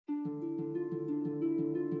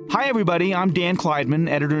Hi, everybody. I'm Dan Kleidman,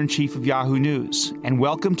 editor-in-chief of Yahoo News, and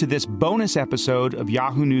welcome to this bonus episode of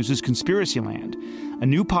Yahoo News' Conspiracyland, a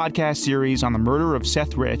new podcast series on the murder of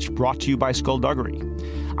Seth Rich brought to you by Skullduggery.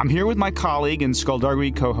 I'm here with my colleague and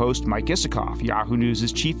Skullduggery co-host Mike Isikoff, Yahoo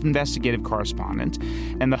News' chief investigative correspondent,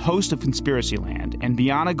 and the host of Conspiracyland, and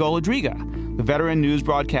Bianna Golodryga, the veteran news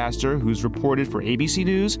broadcaster who's reported for ABC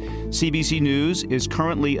News, CBC News, is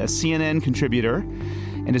currently a CNN contributor,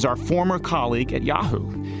 and is our former colleague at Yahoo.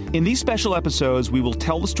 In these special episodes, we will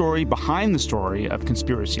tell the story behind the story of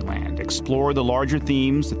Conspiracyland, explore the larger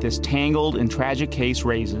themes that this tangled and tragic case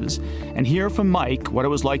raises, and hear from Mike what it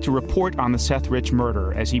was like to report on the Seth Rich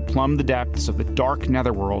murder as he plumbed the depths of the dark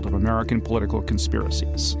netherworld of American political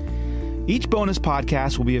conspiracies. Each bonus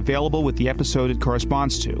podcast will be available with the episode it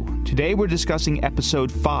corresponds to. Today we're discussing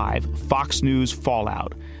Episode 5, Fox News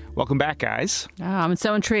Fallout. Welcome back, guys. Oh, I'm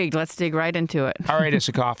so intrigued. Let's dig right into it. All right,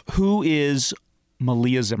 Isikoff, who is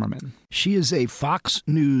Malia Zimmerman? She is a Fox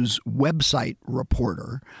News website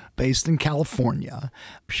reporter based in California.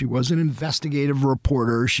 She was an investigative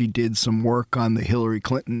reporter. She did some work on the Hillary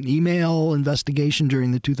Clinton email investigation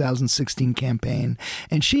during the 2016 campaign.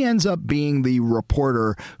 And she ends up being the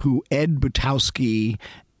reporter who Ed Butowski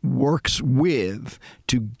works with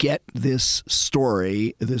to get this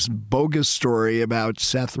story, this bogus story about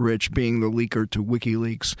Seth Rich being the leaker to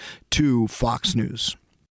WikiLeaks, to Fox News.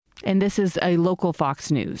 And this is a local Fox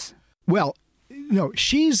News. Well, no,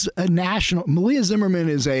 she's a national. Malia Zimmerman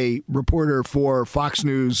is a reporter for Fox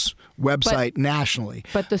News website nationally.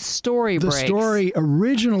 But the story breaks. The story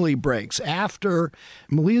originally breaks after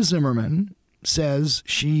Malia Zimmerman says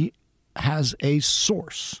she has a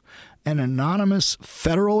source, an anonymous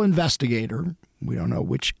federal investigator, we don't know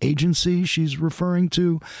which agency she's referring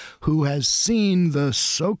to, who has seen the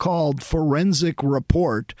so-called forensic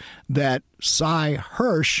report that Sy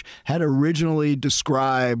Hersh had originally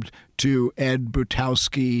described to Ed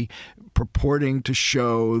Butowski, purporting to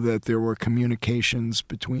show that there were communications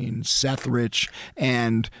between Seth Rich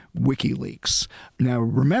and WikiLeaks. Now,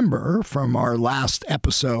 remember from our last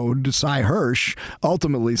episode, Sy Hersh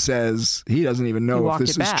ultimately says he doesn't even know if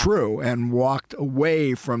this is true and walked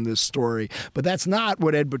away from this story. But that's not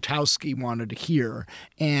what Ed Butowski wanted to hear.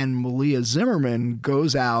 And Malia Zimmerman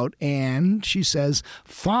goes out and she says,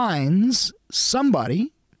 finds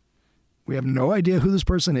somebody, we have no idea who this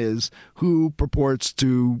person is, who purports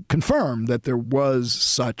to confirm that there was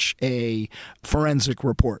such a forensic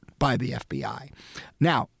report by the FBI.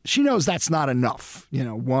 Now, she knows that's not enough. You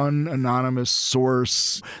know, one anonymous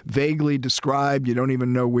source, vaguely described, you don't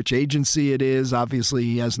even know which agency it is. Obviously,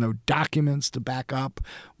 he has no documents to back up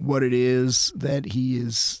what it is that he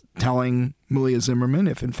is telling Malia Zimmerman,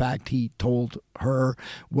 if in fact he told her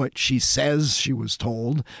what she says she was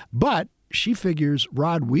told. But she figures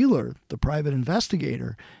Rod Wheeler, the private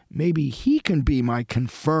investigator, maybe he can be my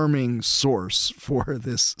confirming source for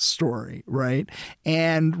this story, right?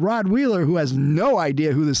 And Rod Wheeler, who has no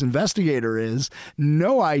idea who this investigator is,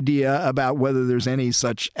 no idea about whether there's any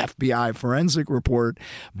such FBI forensic report,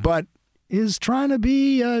 but is trying to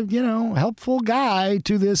be a, helpful guy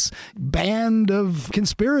to this band of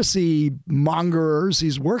conspiracy mongerers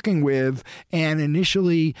he's working with, and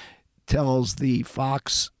initially tells the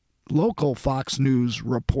local Fox News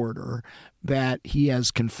reporter that he has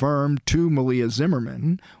confirmed to Malia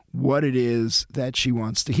Zimmerman what it is that she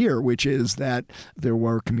wants to hear, which is that there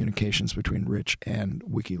were communications between Rich and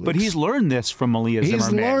WikiLeaks. But he's learned this from Malia Zimmerman.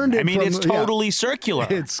 He's learned it it's totally circular.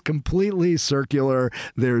 It's completely circular.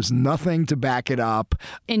 There's nothing to back it up.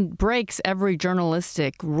 And breaks every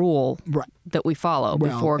journalistic rule that we follow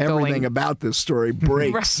before going. Everything about this story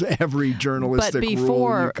breaks every journalistic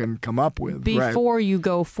rule you can come up with. Before you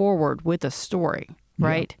go forward with a story,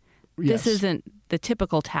 right? Yeah. Yes. This isn't the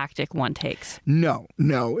typical tactic one takes. No.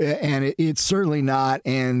 And it's certainly not.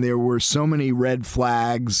 And there were so many red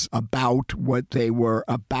flags about what they were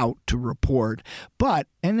about to report. But,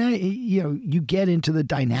 you get into the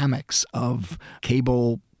dynamics of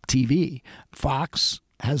cable TV. Fox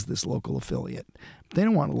has this local affiliate. They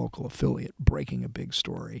don't want a local affiliate breaking a big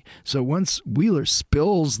story. So once Wheeler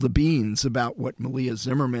spills the beans about what Malia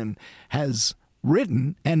Zimmerman has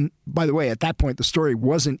written, and by the way, at that point, the story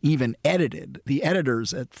wasn't even edited. The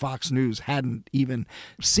editors at Fox News hadn't even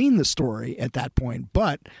seen the story at that point.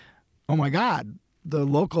 But, oh my God, the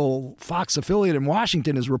local Fox affiliate in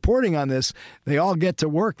Washington is reporting on this. They all get to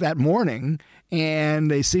work that morning, and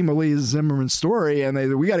they see Malia Zimmerman's story,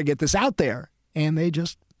 and we got to get this out there. And they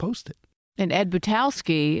just post it. And Ed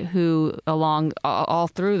Butowski, who along all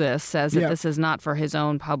through this says that this is not for his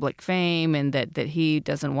own public fame and that he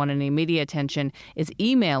doesn't want any media attention, is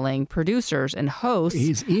emailing producers and hosts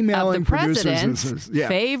He's emailing of the president's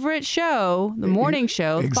favorite show, the morning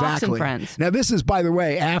show, Fox and Friends. Now, this is, by the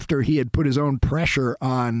way, after he had put his own pressure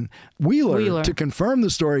on Wheeler to confirm the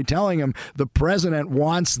story, telling him the president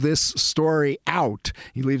wants this story out.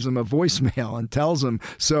 He leaves him a voicemail and tells him,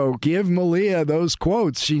 so give Malia those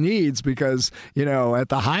quotes she needs because, at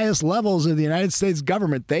the highest levels of the United States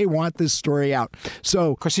government, they want this story out.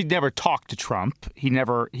 So, of course, he never talked to Trump. He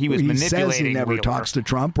was manipulating says he never Wheeler. talks to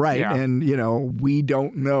Trump, right? Yeah. And, we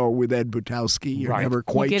don't know with Ed Butowski. You're never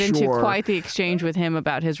quite sure. You get into quite the exchange with him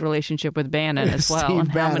about his relationship with Bannon as well. Steve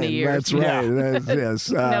and Bannon, how many years. That's right. Yes.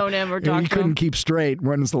 Known him or talked to him. He couldn't keep straight.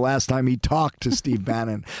 When was the last time he talked to Steve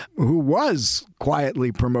Bannon, who was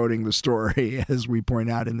quietly promoting the story, as we point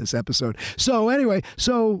out in this episode. So anyway,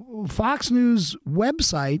 Fox News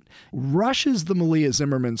website rushes the Malia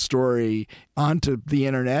Zimmerman story onto the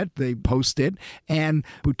internet. They post it, and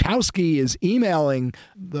Butowski is emailing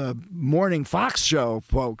the morning Fox show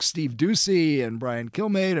folks, Steve Doocy and Brian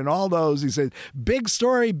Kilmeade and all those. He said, big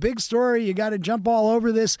story, you got to jump all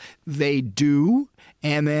over this. They do.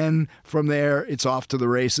 And then from there, it's off to the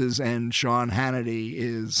races, and Sean Hannity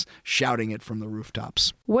is shouting it from the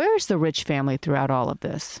rooftops. Where's the Rich family throughout all of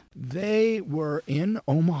this? They were in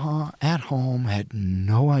Omaha at home, had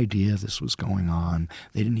no idea this was going on.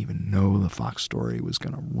 They didn't even know the Fox story was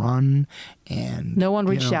going to run. And no one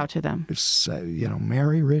reached out to them.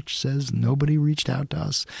 Mary Rich says nobody reached out to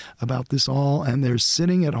us about this all. And they're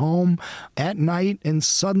sitting at home at night, and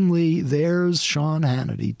suddenly there's Sean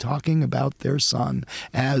Hannity talking about their son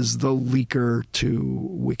as the leaker to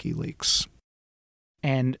WikiLeaks.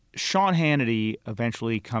 And Sean Hannity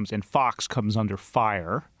eventually comes, and Fox comes under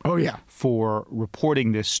fire. Oh, yeah. For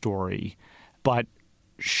reporting this story. But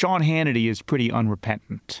Sean Hannity is pretty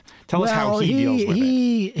unrepentant. Tell us how he deals with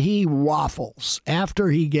it. He waffles after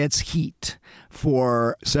he gets heat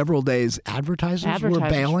for several days. Advertisers were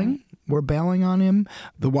bailing. We're bailing on him.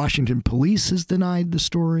 The Washington police has denied the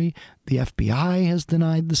story. The FBI has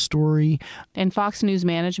denied the story. And Fox News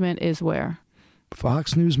management is where?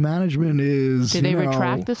 Fox News management is... Did they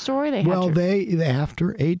retract the story?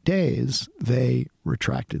 After 8 days, they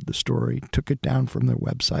retracted the story, took it down from their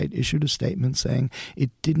website, issued a statement saying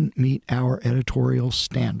it didn't meet our editorial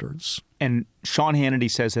standards. And Sean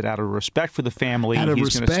Hannity says that out of respect for the family,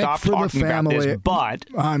 he's going to stop talking about this, but...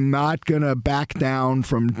 I'm not going to back down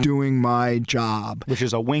from doing my job. Which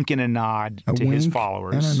is a wink and a nod to his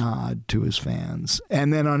followers. And a nod to his fans.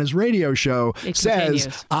 And then on his radio show,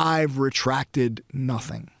 says, I've retracted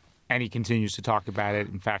nothing. And he continues to talk about it,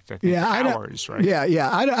 in fact, I think hours, right? Yeah.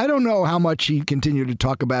 I don't know how much he continued to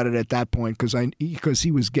talk about it at that point because he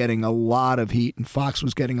was getting a lot of heat and Fox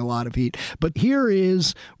was getting a lot of heat. But here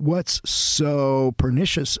is what's so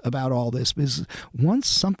pernicious about all this is once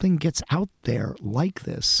something gets out there like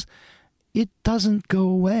this, it doesn't go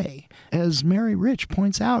away. As Mary Rich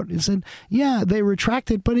points out, is that, they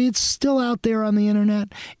retracted, but it's still out there on the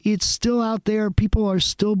internet. It's still out there. People are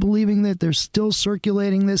still believing that. They're still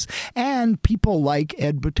circulating this. And people like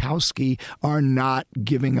Ed Butowski are not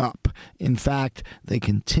giving up. In fact, they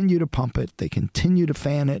continue to pump it. They continue to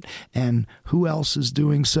fan it. And who else is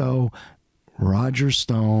doing so? Roger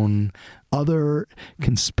Stone, other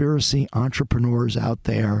conspiracy entrepreneurs out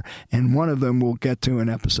there, and one of them we'll get to in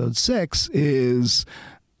episode 6 is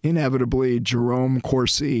inevitably Jerome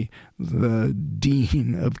Corsi, the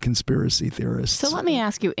dean of conspiracy theorists. So let me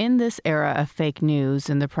ask you, in this era of fake news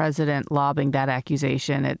and the president lobbing that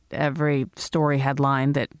accusation at every story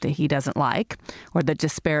headline that he doesn't like or that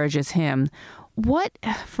disparages him,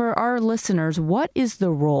 for our listeners, what is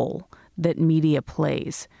the role that media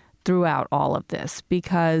plays throughout all of this?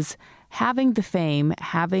 Because having the fame,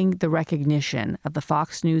 having the recognition of the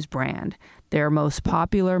Fox News brand, their most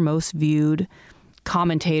popular, most viewed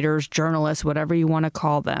commentators, journalists, whatever you want to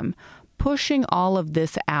call them, pushing all of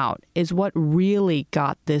this out is what really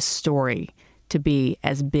got this story to be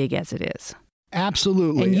as big as it is.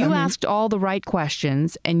 Absolutely. And you asked all the right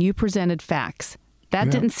questions and you presented facts. That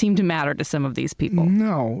didn't seem to matter to some of these people.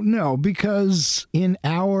 No, because in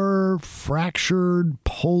our fractured,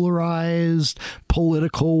 polarized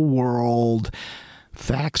political world,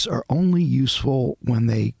 facts are only useful when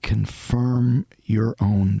they confirm your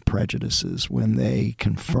own prejudices, when they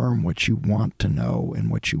confirm what you want to know and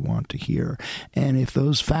what you want to hear. And if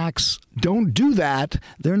those facts don't do that,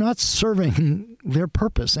 they're not serving their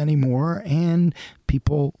purpose anymore, and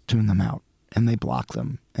people tune them out. And they block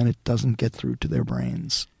them, and it doesn't get through to their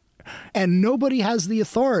brains. And nobody has the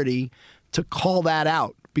authority to call that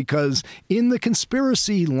out because in the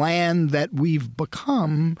conspiracy land that we've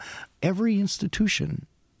become, every institution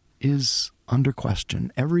is under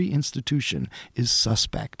question. Every institution is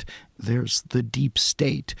suspect. There's the deep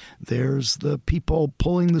state. There's the people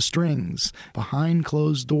pulling the strings behind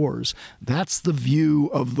closed doors. That's the view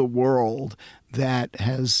of the world that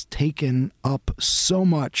has taken up so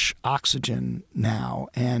much oxygen now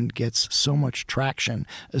and gets so much traction,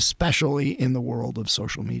 especially in the world of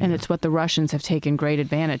social media. And it's what the Russians have taken great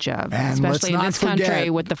advantage of, and especially in this country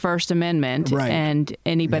with the First Amendment and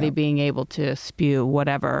anybody being able to spew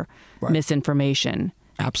whatever misinformation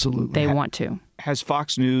they want to. Has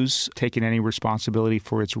Fox News taken any responsibility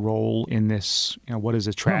for its role in this, what is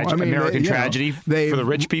a American tragedy for the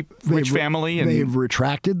rich family? And they've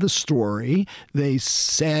retracted the story. They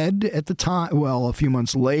said at the time, a few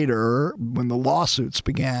months later, when the lawsuits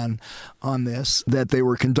began on this, that they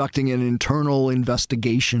were conducting an internal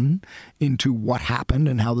investigation into what happened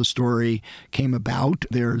and how the story came about.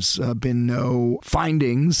 There's been no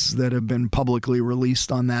findings that have been publicly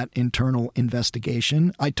released on that internal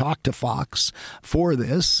investigation. I talked to Fox for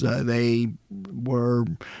this. They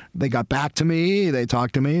got back to me. They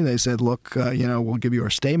talked to me. They said, look, we'll give you our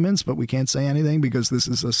statements, but we can't say anything because this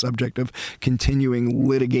is a subject of continuing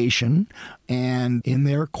litigation. And in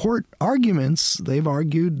their court arguments, they've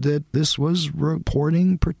argued that this was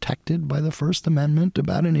reporting protected by the First Amendment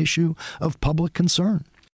about an issue of public concern.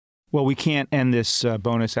 Well, we can't end this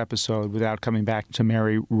bonus episode without coming back to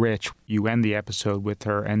Mary Rich. You end the episode with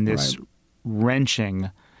her and this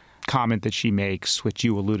wrenching comment that she makes, which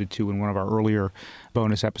you alluded to in one of our earlier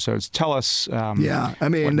bonus episodes. Tell us.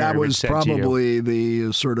 That was probably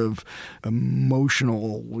the sort of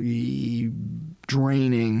emotionally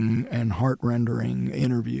draining and heart-rendering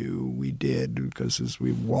interview we did, because as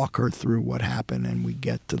we walk her through what happened and we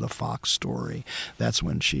get to the Fox story, that's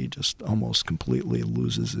when she just almost completely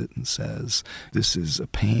loses it and says, this is a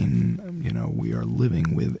pain, we are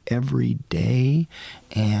living with every day,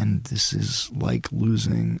 and this is like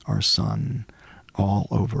losing our son all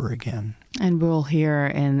over again. And we'll hear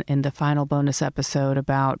in the final bonus episode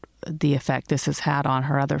about the effect this has had on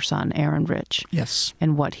her other son, Aaron Rich. Yes.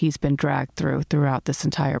 And what he's been dragged throughout this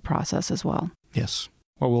entire process as well. Yes.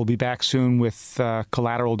 Well, we'll be back soon with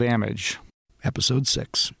Collateral Damage. Episode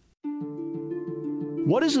 6.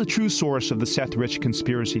 What is the true source of the Seth Rich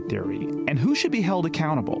conspiracy theory, and who should be held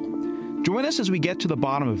accountable? Join us as we get to the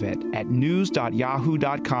bottom of it at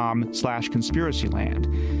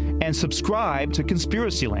news.yahoo.com/conspiracyland, and subscribe to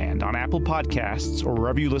Conspiracyland on Apple Podcasts or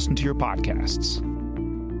wherever you listen to your podcasts.